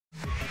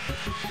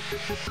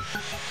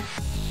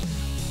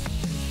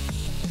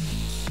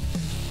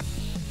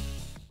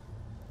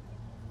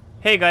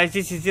Hey guys,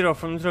 this is Zero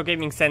from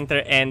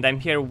ZeroGamingCenter, and I'm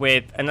here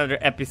with another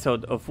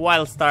episode of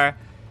Wildstar.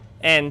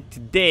 And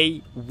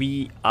today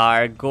we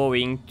are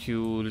going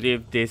to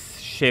leave this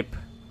ship,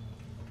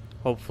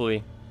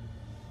 hopefully.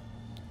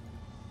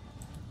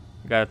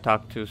 Gotta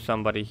talk to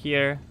somebody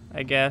here,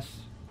 I guess.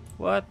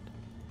 What?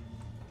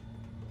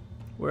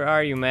 Where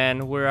are you,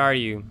 man? Where are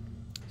you?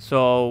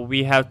 So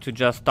we have to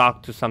just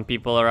talk to some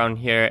people around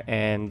here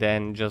and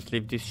then just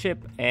leave this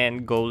ship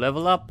and go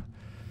level up.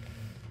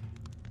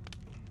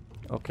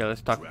 Okay,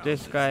 let's talk to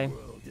this guy.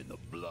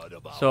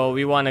 So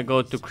we want to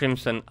go to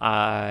Crimson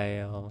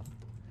Isle.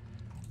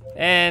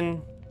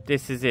 And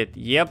this is it.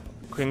 Yep,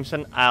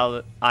 Crimson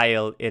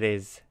Isle it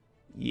is.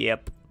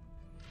 Yep.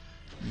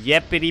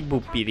 Yeppity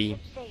boopity.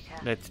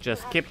 Let's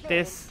just skip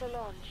this.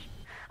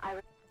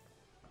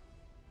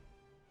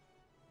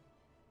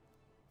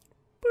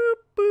 Boop,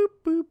 boop,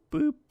 boop,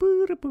 boop,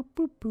 boop, boop,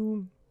 boop,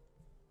 boop.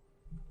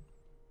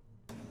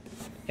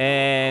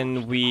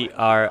 And we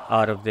are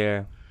out of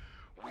there.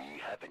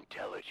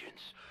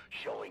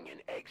 Showing an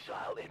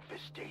exile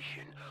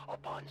infestation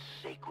upon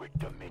sacred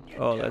dominion.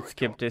 Oh, let's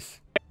skip this.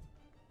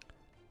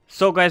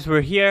 So guys,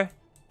 we're here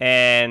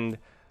and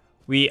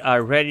we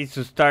are ready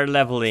to start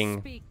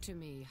leveling. Speak to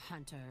me,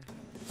 hunter.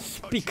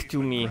 Speak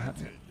to me.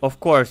 Of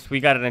course, we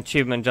got an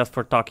achievement just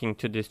for talking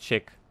to this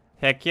chick.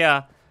 Heck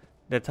yeah,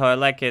 that's how I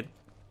like it.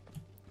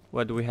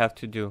 What do we have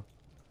to do?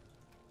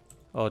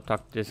 Oh,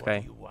 talk to this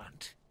guy.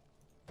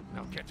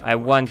 I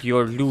want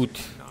your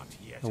loot.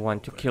 I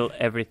want to kill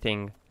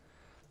everything.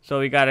 So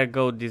we gotta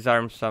go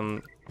disarm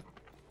some...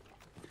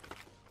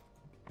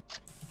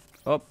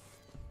 Oh,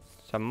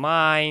 some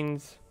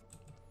mines.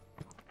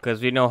 Because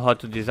we know how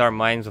to disarm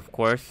mines, of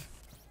course.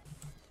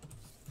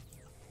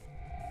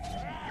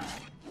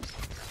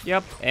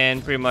 Yep,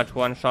 and pretty much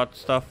one-shot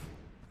stuff.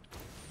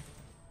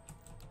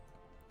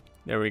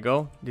 There we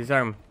go.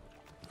 Disarm.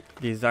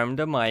 Disarm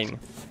the mine.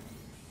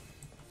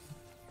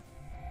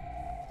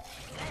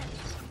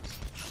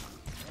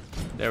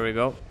 There we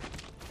go.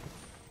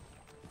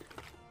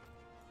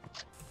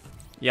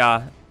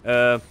 Yeah,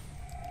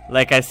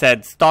 like I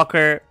said,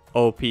 Stalker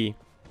OP.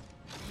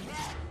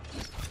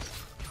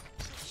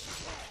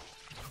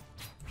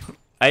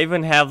 I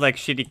even have like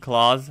shitty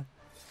claws,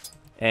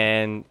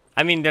 and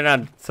I mean they're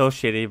not so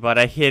shitty, but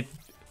I hit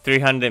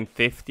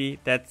 350.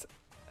 That's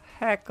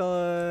heck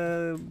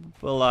a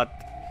lot.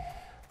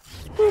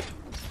 Boop.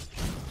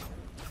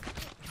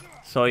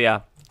 So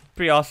yeah,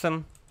 pretty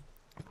awesome.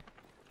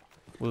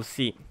 We'll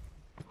see.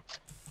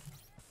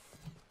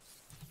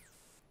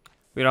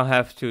 We don't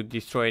have to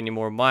destroy any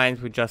more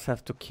mines, we just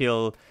have to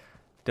kill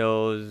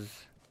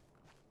those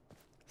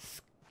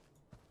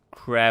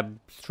scarab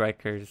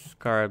strikers.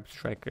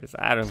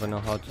 I don't even know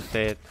how to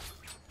say it.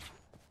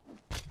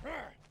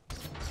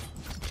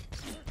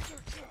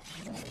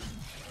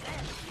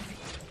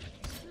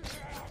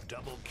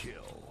 Double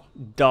kill.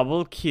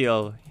 Double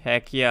kill,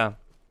 heck yeah.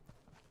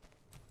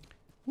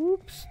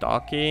 Oops,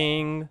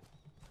 stalking.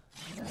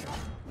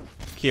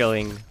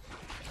 Killing.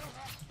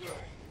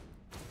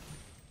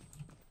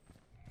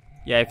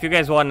 Yeah, if you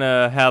guys want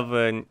to have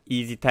an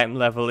easy time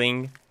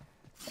leveling,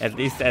 at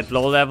least at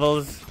low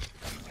levels.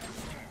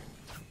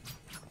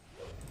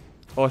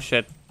 Oh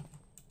shit.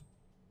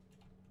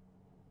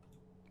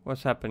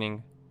 What's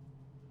happening?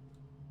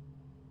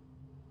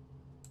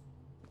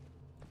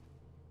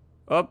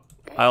 Oh,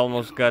 I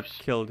almost got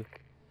killed.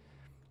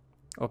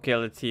 Okay,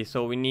 let's see.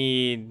 So we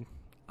need...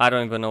 I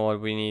don't even know what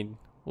we need.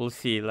 We'll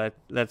see.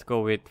 Let's go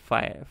with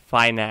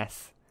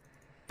finesse.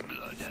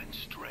 Blood and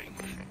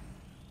strength.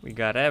 We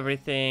got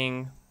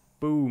everything.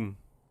 Boom.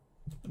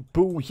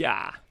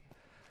 Booyah.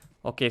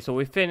 Okay, so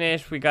we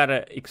finished. We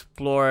gotta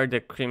explore the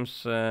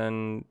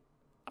Crimson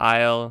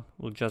Isle.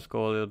 We'll just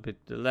go a little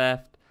bit to the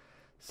left.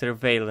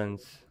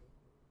 Surveillance.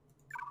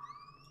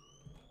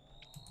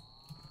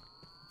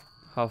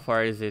 How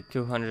far is it?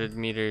 200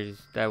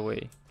 meters that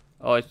way.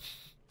 Oh, it's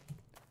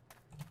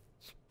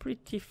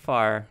pretty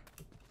far.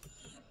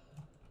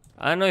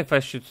 I don't know if I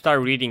should start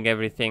reading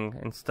everything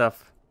and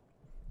stuff.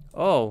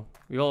 Oh.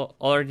 We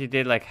already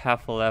did like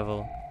half a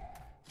level.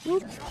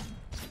 Whoop.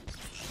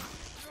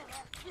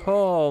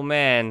 Oh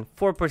man,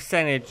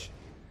 4%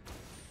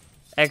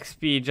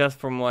 XP just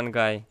from one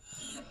guy.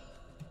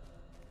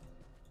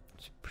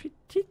 It's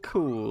pretty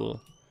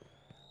cool.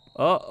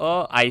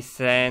 Oh, I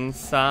sense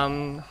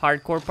some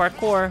hardcore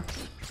parkour.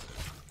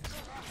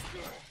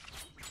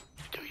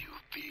 Do you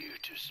fear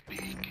to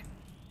speak?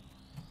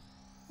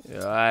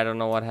 I don't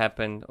know what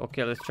happened.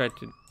 Okay, let's try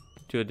to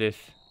do this.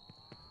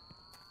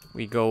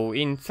 We go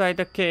inside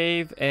the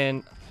cave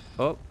and...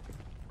 Oh.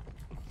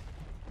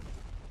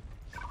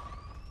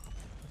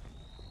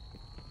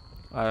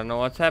 I don't know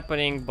what's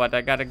happening, but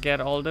I gotta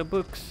get all the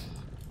books.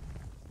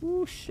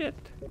 Ooh, shit.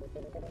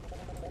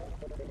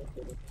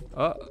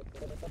 Oh.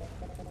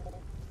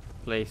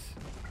 Place.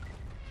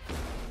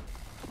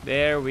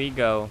 There we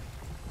go.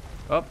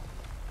 Oh.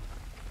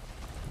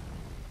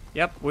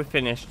 Yep, we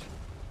finished.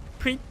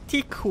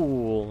 Pretty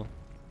cool.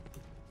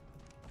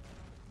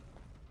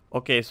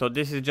 Okay, so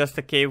this is just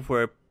a cave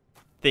where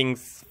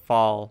things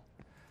fall.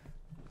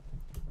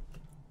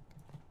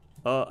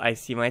 Oh, I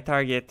see my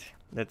target.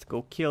 Let's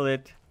go kill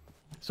it.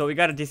 So we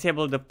gotta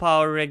disable the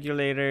power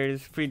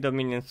regulators, free the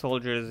minion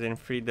soldiers, and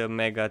free the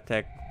mega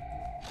tech.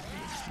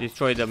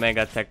 Destroy the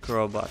mega tech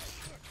robots.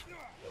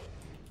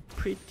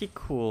 Pretty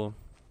cool.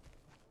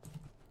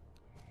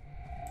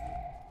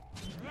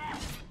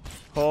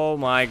 Oh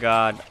my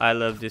god, I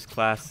love this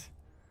class.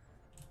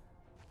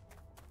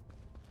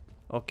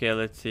 Okay,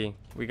 let's see.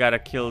 We gotta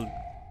kill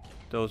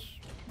those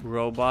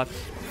robots.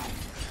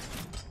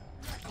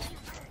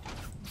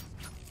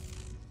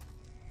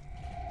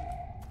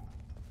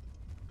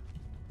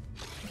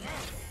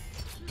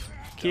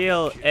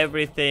 Kill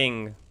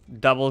everything.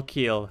 Double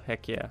kill.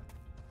 Heck yeah.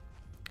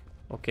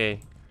 Okay.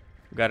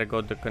 We gotta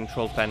go to the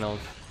control panels.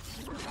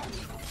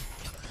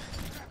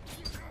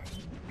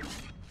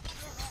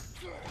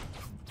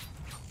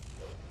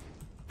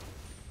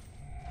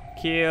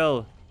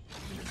 Kill.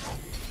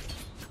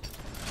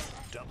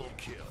 Double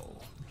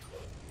kill.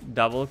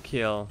 Double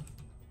kill.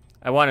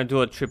 I want to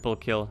do a triple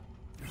kill.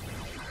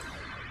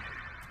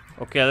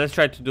 Okay, let's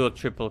try to do a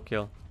triple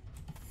kill.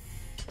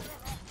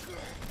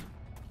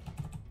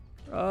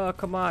 Oh,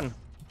 come on.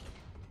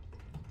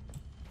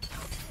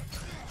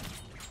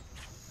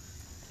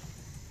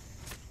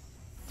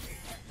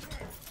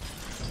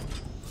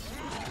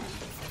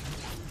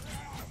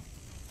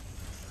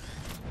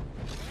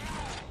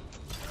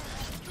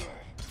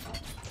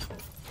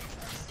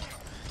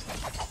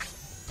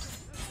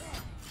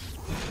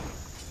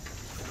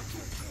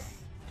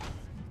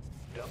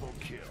 Double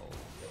kill.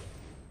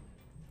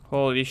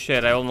 Holy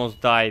shit, I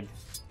almost died.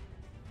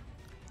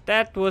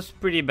 That was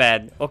pretty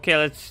bad. Okay,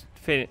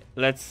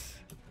 let's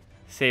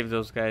save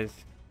those guys.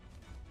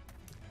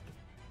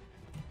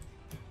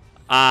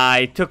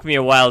 It took me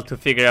a while to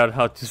figure out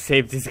how to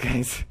save these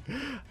guys.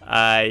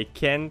 I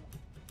can't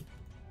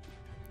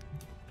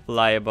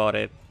lie about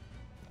it.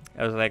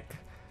 I was like,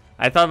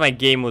 I thought my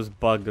game was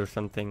bugged or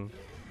something.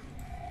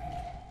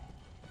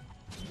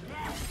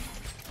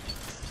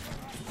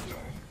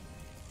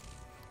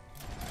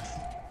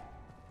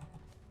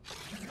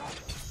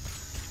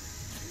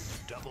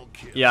 Double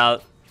kill. Yeah,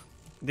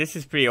 this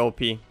is pretty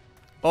OP.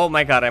 Oh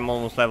my god, I'm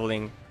almost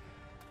leveling.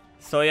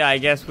 So yeah, I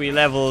guess we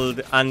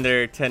leveled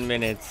under 10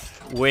 minutes.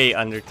 Way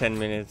under 10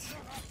 minutes.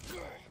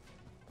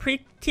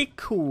 Pretty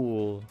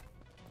cool.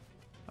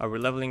 Are we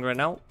leveling right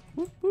now?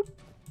 Whoop, whoop.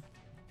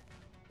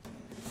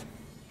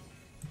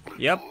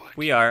 Yep,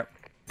 we are.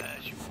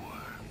 As you were.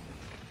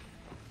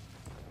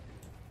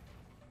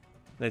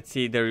 Let's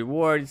see the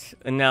rewards.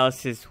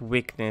 Analysis,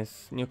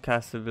 weakness, new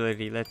cast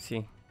ability. Let's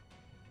see.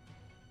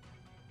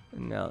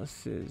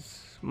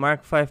 Analysis.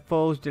 Mark 5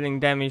 foes dealing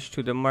damage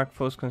to the mark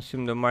foes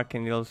consume the mark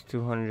and deals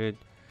 200.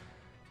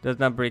 Does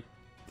not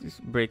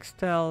break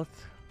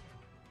stealth.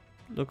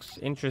 Looks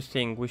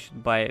interesting. We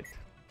should buy it.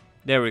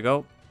 There we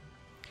go.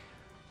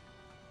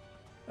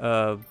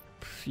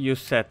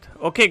 Use set.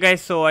 Okay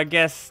guys, so I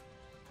guess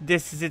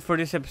this is it for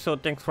this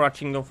episode. Thanks for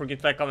watching. Don't forget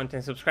to like, comment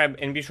and subscribe,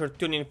 and be sure to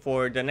tune in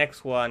for the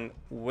next one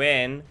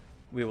when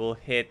we will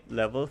hit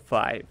level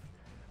 5.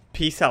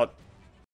 Peace out.